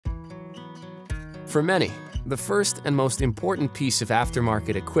For many, the first and most important piece of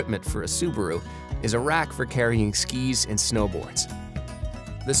aftermarket equipment for a Subaru is a rack for carrying skis and snowboards.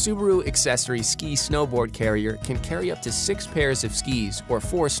 The Subaru Accessory ski snowboard carrier can carry up to 6 pairs of skis or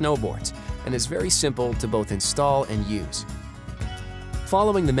 4 snowboards and is very simple to both install and use.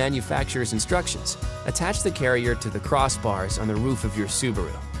 Following the manufacturer's instructions, attach the carrier to the crossbars on the roof of your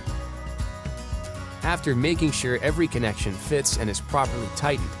Subaru. After making sure every connection fits and is properly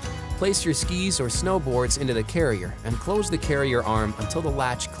tightened, place your skis or snowboards into the carrier and close the carrier arm until the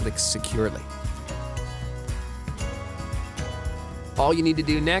latch clicks securely. All you need to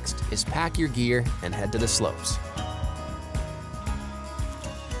do next is pack your gear and head to the slopes.